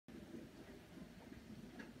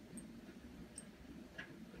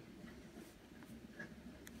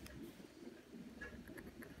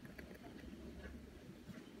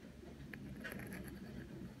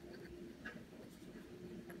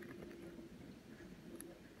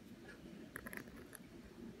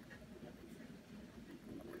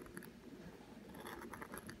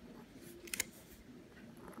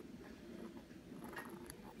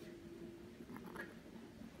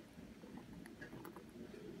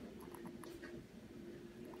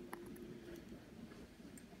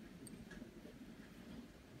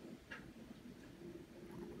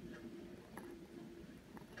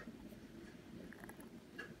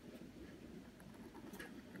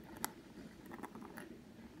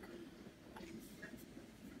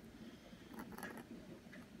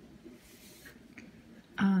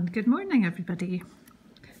And good morning everybody.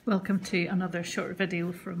 Welcome to another short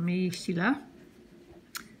video from me, Sheila,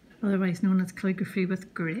 otherwise known as Calligraphy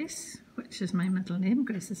with Grace, which is my middle name.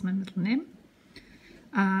 Grace is my middle name.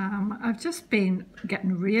 I've just been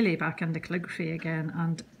getting really back into calligraphy again,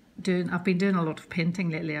 and I've been doing a lot of painting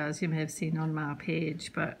lately, as you may have seen on my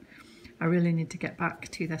page, but I really need to get back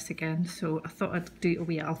to this again, so I thought I'd do a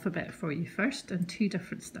wee alphabet for you first in two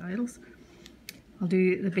different styles. I'll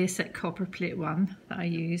do the basic copper plate one that I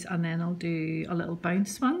use, and then I'll do a little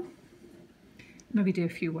bounce one. Maybe do a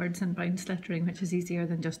few words in bounce lettering, which is easier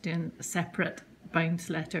than just doing separate bounce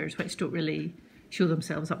letters, which don't really show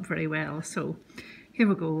themselves up very well. So here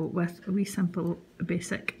we go with a wee simple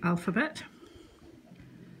basic alphabet.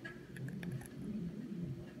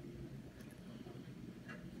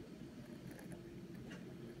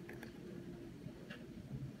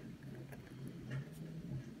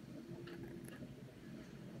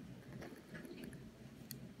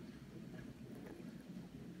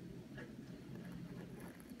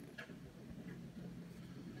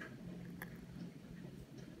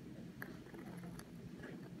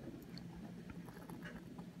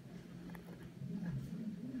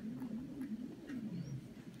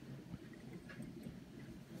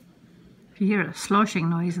 If you hear a sloshing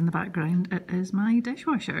noise in the background, it is my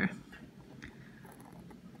dishwasher.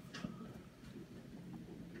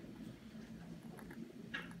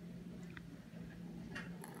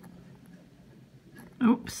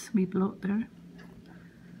 Oops, wee blot there.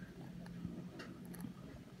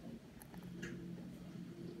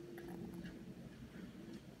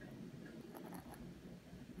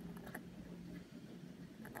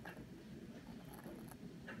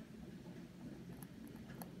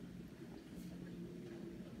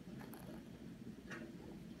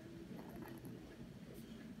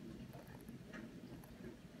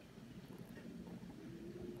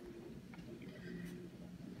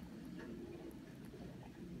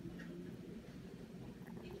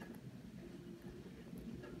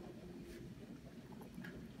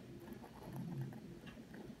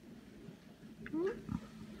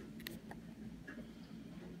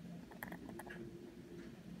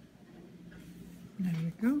 There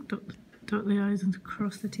you go, dot the I's and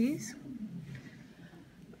cross the T's.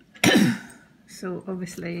 So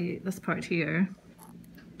obviously this part here,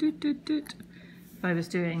 if I was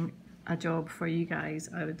doing a job for you guys,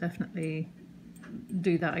 I would definitely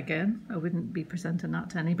do that again. I wouldn't be presenting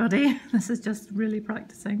that to anybody. This is just really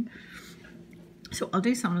practicing. So I'll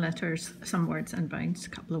do some letters, some words in bounce, a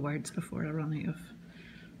couple of words before I run out of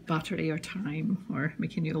battery or time or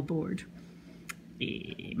making you all bored.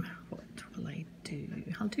 What will I do?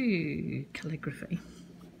 I'll do calligraphy.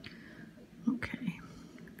 Okay.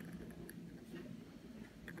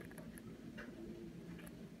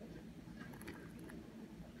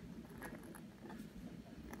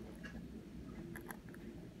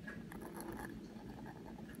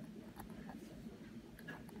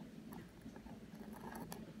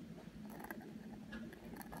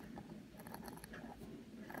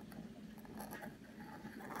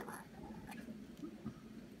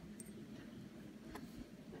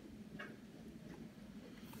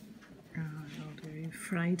 I'll do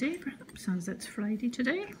Friday, perhaps, as it's Friday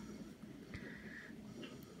today.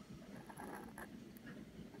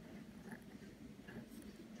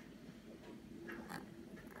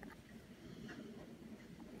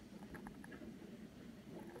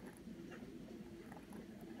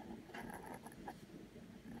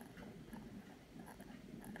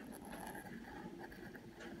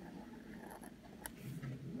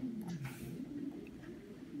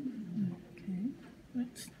 Okay,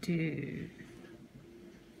 let's do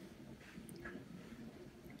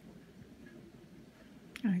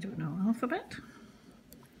I don't know, alphabet.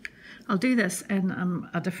 I'll do this in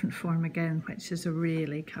a different form again, which is a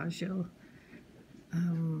really casual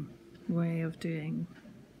way of doing.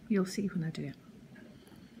 You'll see when I do it.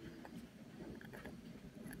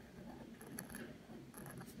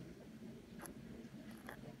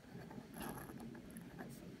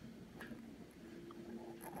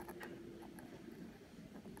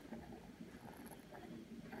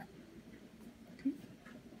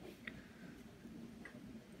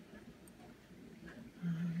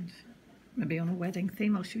 Maybe on a wedding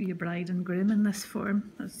theme, I'll show you bride and groom in this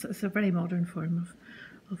form. It's a very modern form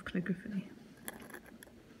of calligraphy.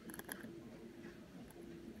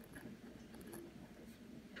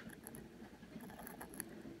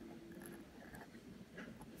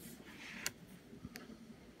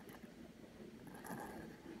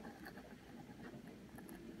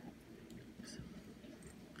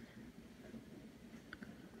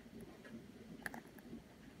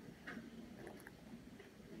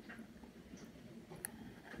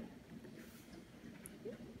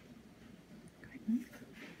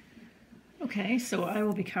 Okay, so I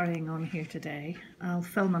will be carrying on here today. I'll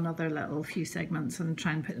film another little few segments and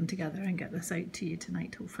try and put them together and get this out to you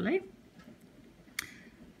tonight, hopefully.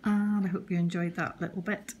 And I hope you enjoyed that little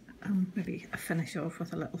bit. Maybe finish off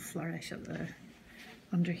with a little flourish at the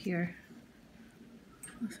under here.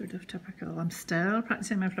 Sort of typical. I'm still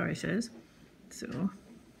practicing my flourishes, so.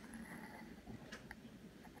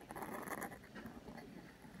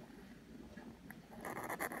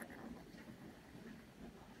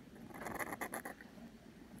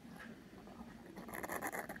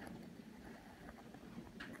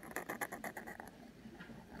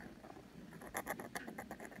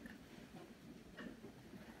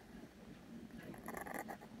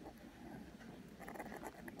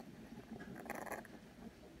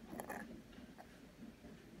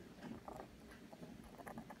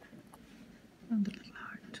 And a little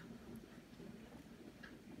heart.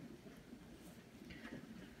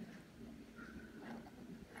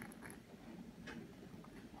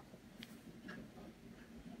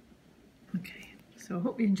 Okay, so I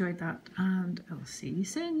hope you enjoyed that, and I'll see you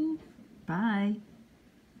soon. Bye.